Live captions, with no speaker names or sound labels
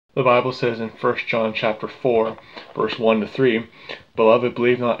The Bible says in 1 John chapter 4, verse 1 to 3, "Beloved,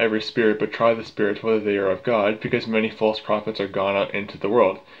 believe not every spirit, but try the spirits whether they are of God, because many false prophets are gone out into the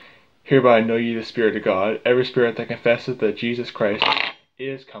world. Hereby know ye the Spirit of God. Every spirit that confesseth that Jesus Christ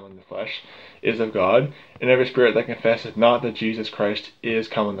is come in the flesh is of God, and every spirit that confesseth not that Jesus Christ is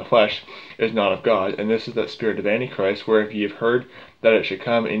come in the flesh is not of God. And this is that spirit of Antichrist, whereof ye have heard that it should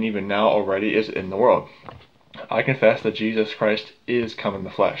come, and even now already is in the world. I confess that Jesus Christ is come in the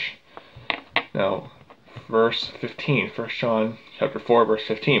flesh." Now, verse 15, 1 John chapter 4, verse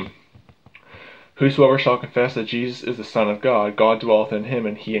 15. "Whosoever shall confess that Jesus is the Son of God, God dwelleth in him,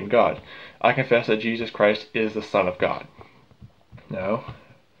 and he in God. I confess that Jesus Christ is the Son of God." Now,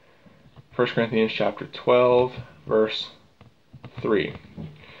 1 Corinthians chapter 12, verse 3.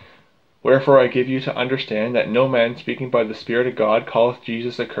 "Wherefore I give you to understand that no man speaking by the Spirit of God calleth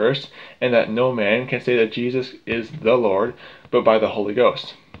Jesus accursed, and that no man can say that Jesus is the Lord, but by the Holy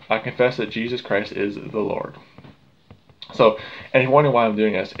Ghost. I confess that Jesus Christ is the Lord." So, and if you're wondering why I'm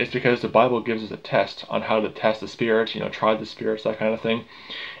doing this, it's because the Bible gives us a test on how to test the spirits, try the spirits, that kind of thing.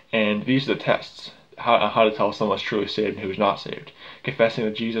 And these are the tests, how to tell if someone's truly saved and who's not saved. Confessing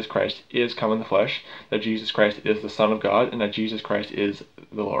that Jesus Christ is come in the flesh, that Jesus Christ is the Son of God, and that Jesus Christ is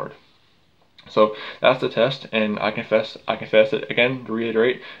the Lord. So that's the test, and I confess it again, to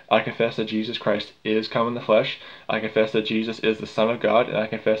reiterate, I confess that Jesus Christ is come in the flesh, I confess that Jesus is the Son of God, and I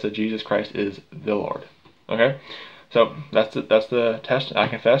confess that Jesus Christ is the Lord. Okay? So that's the test, I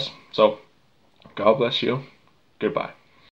confess. So God bless you. Goodbye.